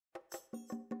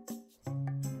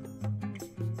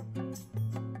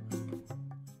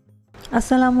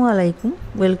আসসালামু আলাইকুম,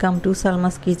 welcome to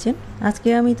Salma's kitchen. আজকে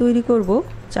আমি তৈরি করব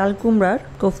চাল কুমড়ার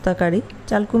কোফতা কারি।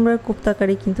 চাল কুমড়ার কোফতা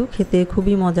কারি কিন্তু খেতে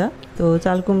খুবই মজা। তো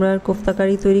চাল কুমড়ার কোফতা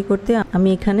কারি তৈরি করতে আমি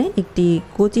এখানে একটি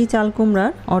কচি চাল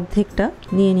কুমড়ার অর্ধেকটা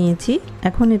নিয়ে নিয়েছি।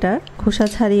 এখন এটার খোসা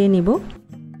ছাড়িয়ে নিব।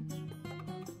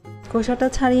 খোসাটা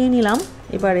ছাড়িয়ে নিলাম।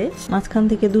 এবারে মাঝখান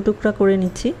থেকে দু টুকরা করে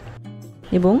নিচ্ছি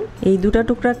এবং এই দুটা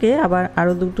টুকরাকে আবার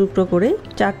আরও দু টুকরো করে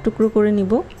 4 টুকরো করে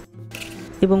নিব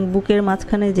এবং বুকের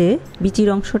মাঝখানে যে বিচির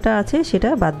অংশটা আছে সেটা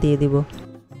বাদ দিয়ে দিব।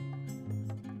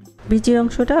 বিচির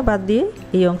অংশটা বাদ দিয়ে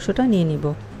এই অংশটা নিয়ে নিব।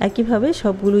 একইভাবে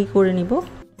সবগুলোই করে নিব।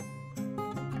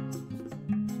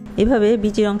 এভাবে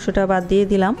বিচির অংশটা বাদ দিয়ে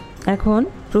দিলাম। এখন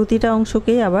প্রতিটা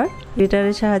অংশকেই আবার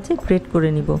গ্রেটারের সাহায্যে গ্রেট করে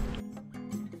নিব।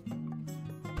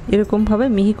 এরকমভাবে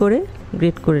মিহি করে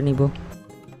গ্রেট করে নিব।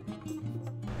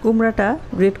 কুমড়াটা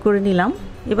গ্রেট করে নিলাম।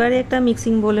 এবারে একটা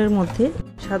মিক্সিং বোলের মধ্যে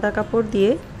সাদা কাপড়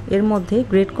দিয়ে এর মধ্যে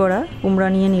গ্রেট করা কুমড়া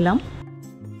নিয়ে নিলাম।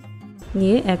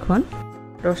 নিয়ে এখন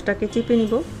রসটাকে চিপে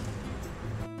নিব।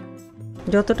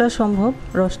 যতটা সম্ভব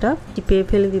রসটা চিপে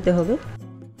ফেলে দিতে হবে।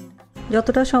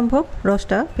 যতটা সম্ভব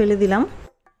রসটা ফেলে দিলাম।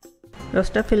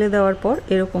 রসটা ফেলে দেওয়ার পর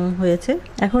এরকম হয়েছে।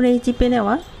 এখন এই চিপে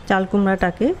নেওয়া চাল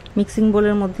কুমড়াটাকে মিক্সিং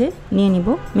বোলের মধ্যে নিয়ে নিব।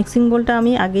 মিক্সিং বোলটা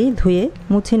আমি আগেই ধুয়ে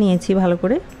মুছে নিয়েছি ভালো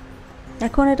করে।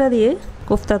 এখন এটা দিয়ে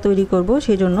কোফতা তৈরি করব,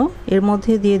 সেজন্য এর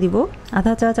মধ্যে দিয়ে দিব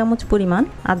আধা চা চামচ পরিমাণ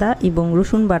আদা এবং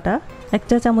রসুন বাটা, 1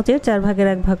 চা চামচের 4 ভাগের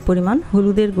 1 ভাগ পরিমাণ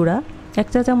হলুদের গুঁড়া, 1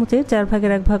 চা চামচের 4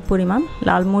 ভাগের 1 ভাগ পরিমাণ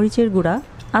লাল মরিচের গুঁড়া,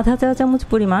 আধা চা চামচ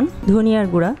পরিমাণ ধনিয়ার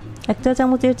গুঁড়া, 1 চা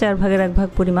চামচের 4 ভাগের 1 ভাগ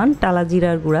পরিমাণ টালা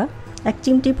জিরার গুঁড়া, 1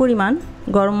 চিমটি পরিমাণ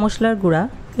গরম মশলার গুঁড়া,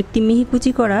 একটি মিহি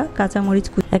কুচি করা কাঁচামরিচ,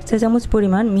 1 চা চামচ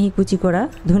পরিমাণ মিহি কুচি করা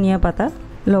ধনিয়া পাতা,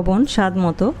 লবণ স্বাদ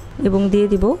মতো এবং দিয়ে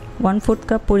দিব 1/4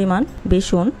 কাপ পরিমাণ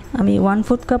বেসন। আমি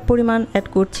 1/4 কাপ পরিমাণ অ্যাড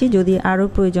করছি, যদি আরও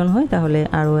প্রয়োজন হয় তাহলে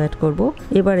আরও অ্যাড করব।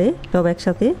 এবারে সব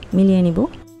একসাথে মিলিয়ে নিব।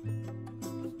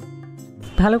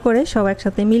 ভালো করে সব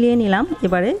একসাথে মিলিয়ে নিলাম।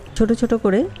 এবারে ছোট ছোট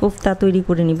করে কোফতা তৈরি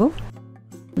করে নিব।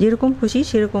 যেরকম খুশি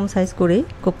সেরকম সাইজ করে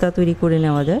কোফতা তৈরি করে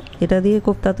নেওয়া যায়। এটা দিয়ে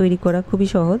কোফতা তৈরি করা খুবই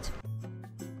সহজ।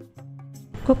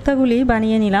 কোফতাগুলি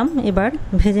বানিয়ে নিলাম। এবার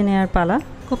ভেজে নেওয়ার পালা।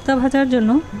 কোফতা ভাজার জন্য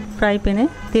ফ্রাই প্যানে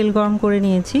তেল গরম করে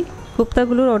নিয়েছি।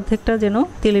 কোফতাগুলোর অর্ধেকটা যেন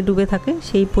তেলে ডুবে থাকে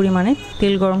সেই পরিমাণে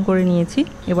তেল গরম করে নিয়েছি।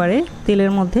 এবারে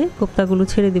তেলের মধ্যে কোফতাগুলো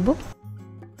ছেড়ে দিব।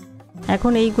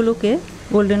 এখন এইগুলোকে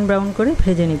গোল্ডেন ব্রাউন করে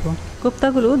ভেজে নিব।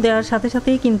 কোফতাগুলো দেওয়ার সাথে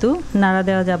সাথেই কিন্তু নাড়া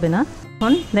দেওয়া যাবে না।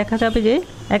 এখন দেখা যাবে যে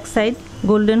এক সাইড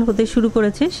গোল্ডেন হতে শুরু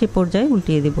করেছে, সে পর্যায়ে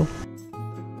উল্টিয়ে দেব।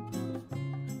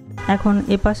 এখন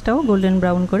এ পাশটাও গোল্ডেন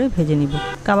ব্রাউন করে ভেজে নিব।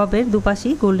 কাবাবের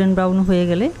দুপাশই গোল্ডেন ব্রাউন হয়ে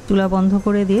গেলে চুলা বন্ধ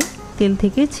করে দিয়ে তেল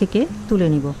থেকে ছেঁকে তুলে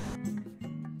নিব।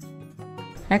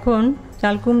 এখন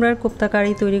চাল কুমড়ার কোফতা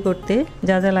কারি তৈরি করতে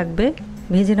যা যা লাগবে: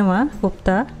 ভেজে নেওয়া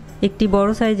কোফতা, একটি বড়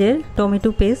সাইজের টমেটো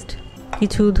পেস্ট,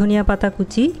 কিছু ধনিয়া পাতা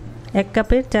কুচি, 1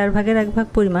 কাপের 4 ভাগের 1 ভাগ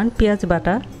পরিমাণ পেঁয়াজ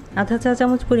বাটা, আধা চা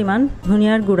চামচ পরিমাণ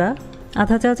ধনিয়ার গুঁড়া,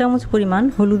 আধা চা চামচ পরিমাণ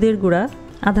হলুদের গুঁড়া,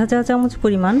 আধা চা চামচ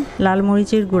পরিমাণ লাল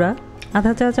মরিচের গুঁড়া,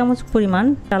 আধা চা চামচ পরিমাণ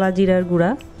টালা জিরার গুঁড়া,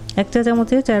 1 চা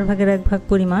চামচের 4 ভাগের 1 ভাগ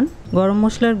পরিমাণ গরম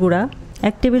মশলার গুঁড়া,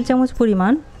 1 টেবিল চামচ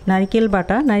পরিমাণ নারকেল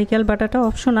বাটা। নারকেল বাটাটা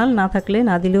অপশনাল, না থাকলে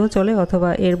না দিলেও চলে, অথবা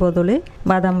এর বদলে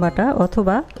বাদাম বাটা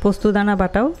অথবা পোস্তদানা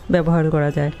বাটাও ব্যবহার করা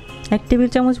যায়। 1 টেবিল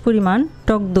চামচ পরিমাণ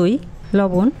টক দই,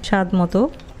 লবণ স্বাদ মতো,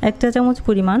 1 চা চামচ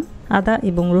পরিমাণ আদা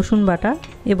এবং রসুন বাটা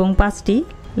এবং 5টি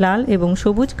লাল এবং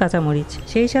সবুজ কাঁচামরিচ।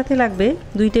 সেই সাথে লাগবে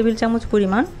 2 টেবিল চামচ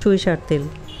পরিমাণ সরিষার তেল।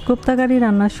 কোফতা কারি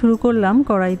রান্না শুরু করলাম।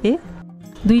 কড়াইতে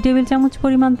 2 টেবিল চামচ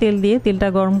পরিমাণ তেল দিয়ে তেলটা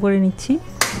গরম করে নিচ্ছি।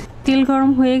 তেল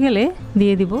গরম হয়ে গেলে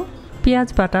দিয়ে দিব পেঁয়াজ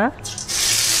বাটা,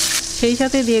 সেই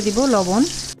সাথে দিয়ে দিব লবণ।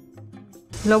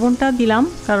 লবণটা দিলাম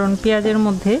কারণ পেঁয়াজের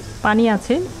মধ্যে পানি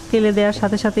আছে, তেলে দেওয়ার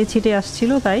সাথে সাথে ছিটে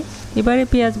আসছিল, তাই। এবারে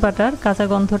পেঁয়াজ বাটার কাঁচা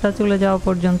গন্ধটা চলে যাওয়া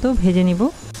পর্যন্ত ভেজে নিব।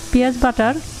 পেঁয়াজ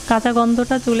বাটার কাঁচা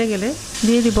গন্ধটা চলে গেলে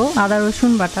দিয়ে দিব আদা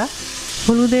রসুন বাটা,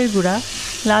 হলুদের গুঁড়া,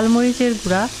 লাল মরিচের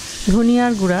গুঁড়া,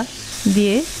 ধনিয়ার গুঁড়া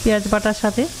দিয়ে পেঁয়াজ বাটার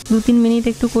সাথে 2-3 মিনিট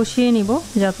একটু কষিয়ে নিব,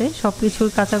 যাতে সব কিছুর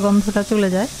কাঁচা গন্ধটা চলে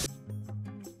যায়।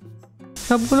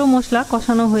 সবগুলো মশলা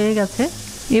কষানো হয়ে গেছে।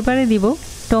 এবারে দিব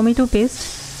টমেটো পেস্ট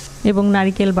এবং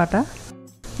নারকেল বাটা।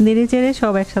 নেড়ে চেড়ে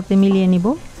সব একসাথে মিলিয়ে নিব।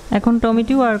 এখন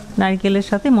টমেটো আর নারকেলের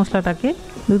সাথে মশলাটাকে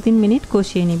 2-3 মিনিট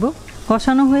কষিয়ে নিব।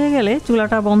 কষানো হয়ে গেলে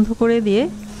চুলাটা বন্ধ করে দিয়ে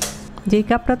যেই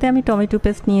কাপটাতে আমি টমেটো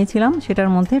পেস্ট নিয়েছিলাম সেটার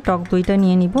মধ্যে টক দইটা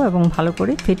নিয়ে নিব এবং ভালো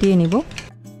করে ফেটিয়ে নিব।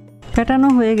 ফেটানো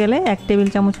হয়ে গেলে 1 টেবিল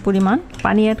চামচ পরিমাণ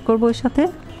পানি অ্যাড করব। এর সাথে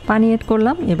পানি অ্যাড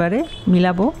করলাম। এবারে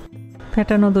মিলাবো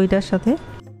ফেটানো দইটার সাথে।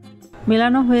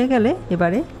 মেলানো হয়ে গেলে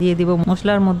এবারে দিয়ে দিব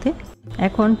মশলার মধ্যে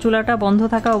এখন চুলাটা বন্ধ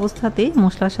থাকা অবস্থাতেই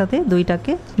মশলার সাথে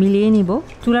দইটাকে মিলিয়ে নিব।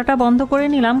 চুলাটা বন্ধ করে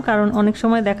নিলাম কারণ অনেক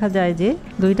সময় দেখা যায় যে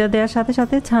দইটা দেওয়ার সাথে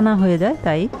সাথে ছানা হয়ে যায়,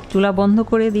 তাই চুলা বন্ধ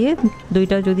করে দিয়ে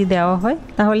দইটা যদি দেওয়া হয়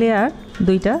তাহলে আর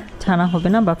দইটা ছানা হবে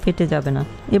না বা ফেটে যাবে না।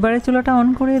 এবারে চুলাটা অন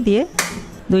করে দিয়ে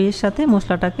দইয়ের সাথে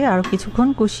মশলাটাকে আরও কিছুক্ষণ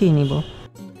কষিয়ে নিব।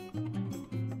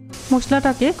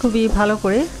 মশলাটাকে খুবই ভালো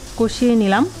করে কষিয়ে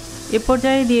নিলাম। এ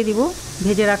পর্যায়ে দিয়ে দিব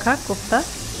ভেজে রাখা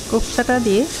কোফতাটা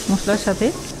দিয়ে মশলার সাথে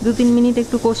 2-3 মিনিট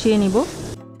একটু কষিয়ে নিব।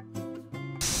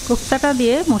 কোফতাটা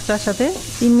দিয়ে মশলার সাথে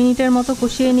 3 মিনিটের মতো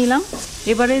কষিয়ে নিলাম।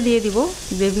 এবারে দিয়ে দিব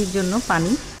গ্রেভির জন্য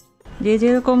পানি। যে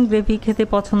যেরকম গ্রেভি খেতে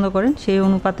পছন্দ করেন সেই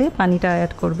অনুপাতে পানিটা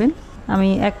অ্যাড করবেন। আমি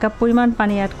 1 কাপ পরিমাণ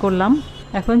পানি অ্যাড করলাম।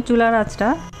 এখন চুলার আঁচটা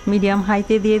মিডিয়াম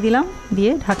হাইতে দিয়ে দিলাম,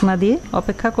 দিয়ে ঢাকনা দিয়ে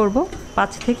অপেক্ষা করব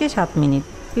 5 থেকে 7 মিনিট।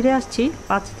 ফিরে আসছি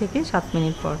 5 থেকে 7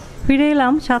 মিনিট পর। ফিরে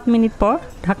এলাম 7 মিনিট পর,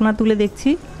 ঢাকনা তুলে দেখছি।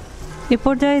 এ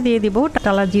পর্যায়ে দিয়ে দিব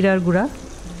টালা জিরার গুঁড়া,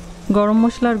 গরম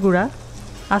মশলার গুঁড়া,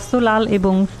 আস্ত লাল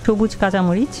এবং সবুজ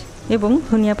কাঁচামরিচ এবং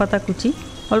ধনিয়া পাতা কুচি।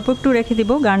 অল্প একটু রেখে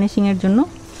দিব গার্নিশিংয়ের জন্য।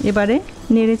 এবারে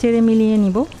নেড়ে চেড়ে মিলিয়ে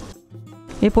নিব।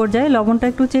 এ পর্যায়ে লবণটা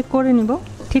একটু চেক করে নিব।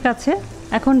 ঠিক আছে,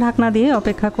 এখন ঢাকনা দিয়ে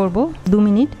অপেক্ষা করব 2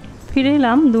 মিনিট। ফিরে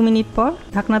এলাম 2 মিনিট পর,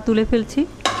 ঢাকনা তুলে ফেলছি।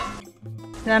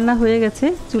 রান্না হয়ে গেছে,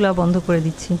 চুলা বন্ধ করে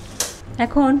দিচ্ছি।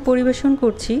 এখন পরিবেশন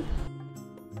করছি।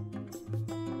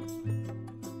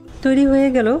 তৈরি হয়ে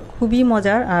গেল খুবই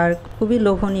মজার আর খুবই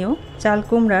লোভনীয় চাল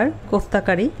কুমড়ার কোফতা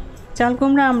কারি। চাল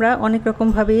কুমড়া আমরা অনেক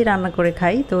রকমভাবেই রান্না করে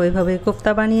খাই, তো এভাবে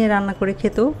কোফতা বানিয়ে রান্না করে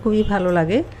খেতেও খুবই ভালো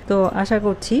লাগে। তো আশা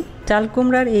করছি চাল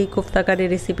কুমড়ার এই কোফতা কারি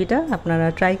রেসিপিটা আপনারা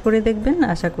ট্রাই করে দেখবেন।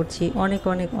 আশা করছি অনেক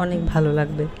অনেক অনেক ভালো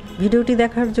লাগবে। ভিডিওটি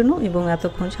দেখার জন্য এবং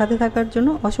এতক্ষণ সাথে থাকার জন্য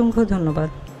অসংখ্য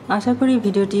ধন্যবাদ। আশা করি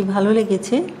ভিডিওটি ভালো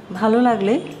লেগেছে। ভালো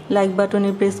লাগলে লাইক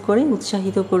বাটনে প্রেস করে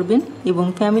উৎসাহিত করবেন এবং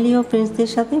ফ্যামিলি ও ফ্রেন্ডসদের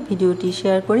সাথে ভিডিওটি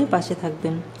শেয়ার করে পাশে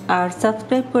থাকবেন। আর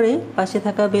সাবস্ক্রাইব করে পাশে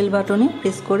থাকা বেল বাটনে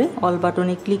প্রেস করে অল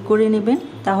বাটনে ক্লিক করে নেবেন,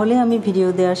 তাহলে আমি ভিডিও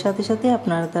দেওয়ার সাথে সাথে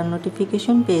আপনারা তার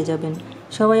নোটিফিকেশন পেয়ে যাবেন।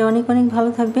 সবাই অনেক অনেক ভালো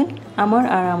থাকবেন। আমার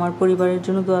আর আমার পরিবারের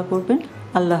জন্য দোয়া করবেন।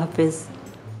 আল্লাহ হাফেজ।